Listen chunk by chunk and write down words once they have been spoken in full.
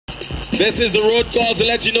This is the road call to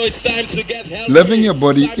let you know it's time to get healthy. Loving your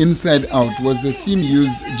body inside out was the theme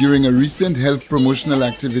used during a recent health promotional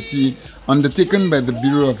activity undertaken by the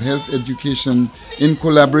Bureau of Health Education in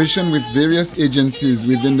collaboration with various agencies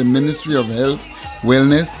within the Ministry of Health,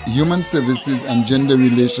 Wellness, Human Services and Gender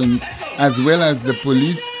Relations, as well as the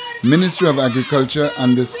police, Ministry of Agriculture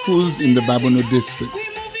and the schools in the Babono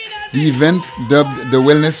district. The event, dubbed the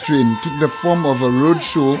Wellness Train, took the form of a road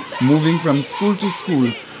show moving from school to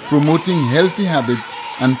school, promoting healthy habits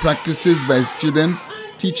and practices by students,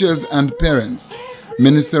 teachers and parents.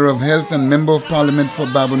 Minister of Health and Member of Parliament for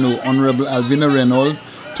Babono, Honorable Alvina Reynolds,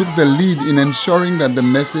 took the lead in ensuring that the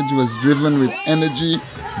message was driven with energy,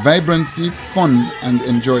 vibrancy, fun and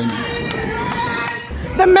enjoyment.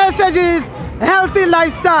 The message is healthy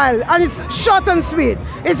lifestyle, and it's short and sweet.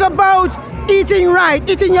 It's about eating right,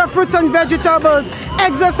 eating your fruits and vegetables,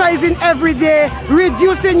 exercising every day,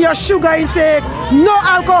 reducing your sugar intake, no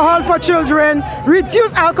alcohol for children,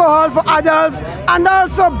 reduce alcohol for adults, and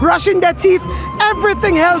also brushing their teeth,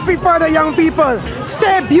 everything healthy for the young people.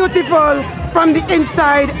 Stay beautiful from the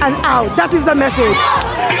inside and out. That is the message.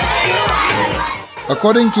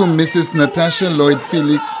 According to Mrs. Natasha Lloyd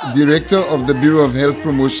Felix, Director of the Bureau of Health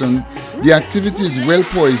Promotion, the activity is well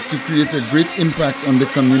poised to create a great impact on the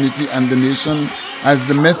community and the nation, as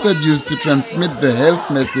the method used to transmit the health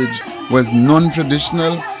message was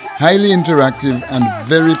non-traditional, highly interactive and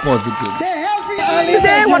very positive.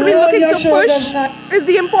 Today what we're looking to push is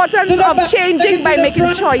the importance of changing by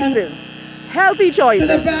making choices. Healthy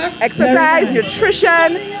choices, exercise,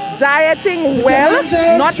 nutrition, dieting well,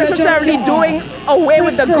 not necessarily doing away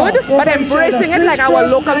with the good, but embracing it like our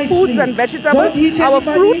local foods and vegetables, our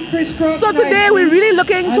fruits. So today we're really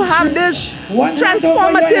looking to have this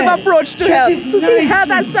transformative approach to health, to see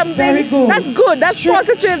health as something that's good, that's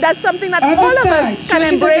positive, that's something that all of us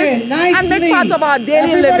can embrace and make part of our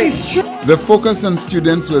daily living. The focus on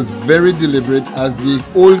students was very deliberate, as the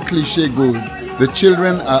old cliche goes. The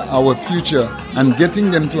children are our future, and getting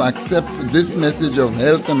them to accept this message of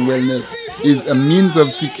health and wellness is a means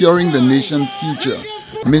of securing the nation's future.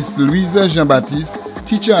 Miss Louisa Jean-Baptiste,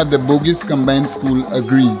 teacher at the Bogus Combined School,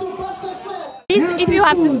 agrees. If you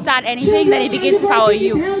have to start anything, then it begins with our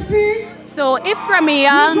youth. So if from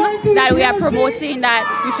young that we are promoting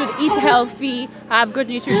that we should eat healthy, have good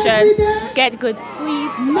nutrition, get good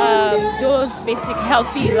sleep, those basic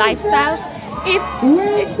healthy lifestyles, if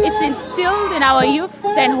it's instilled in our youth,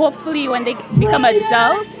 then hopefully when they become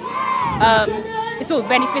adults, it will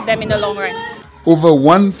benefit them in the long run. Over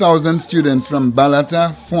 1,000 students from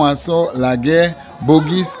Balata, Fonso, Laguerre,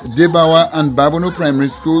 Bogus, Debawa and Babono primary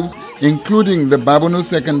schools, including the Babono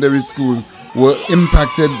Secondary School, were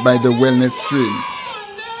impacted by the Wellness Train.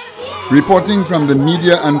 Reporting from the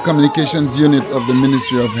Media and Communications Unit of the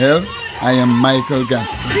Ministry of Health, I am Michael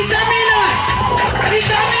Gaston.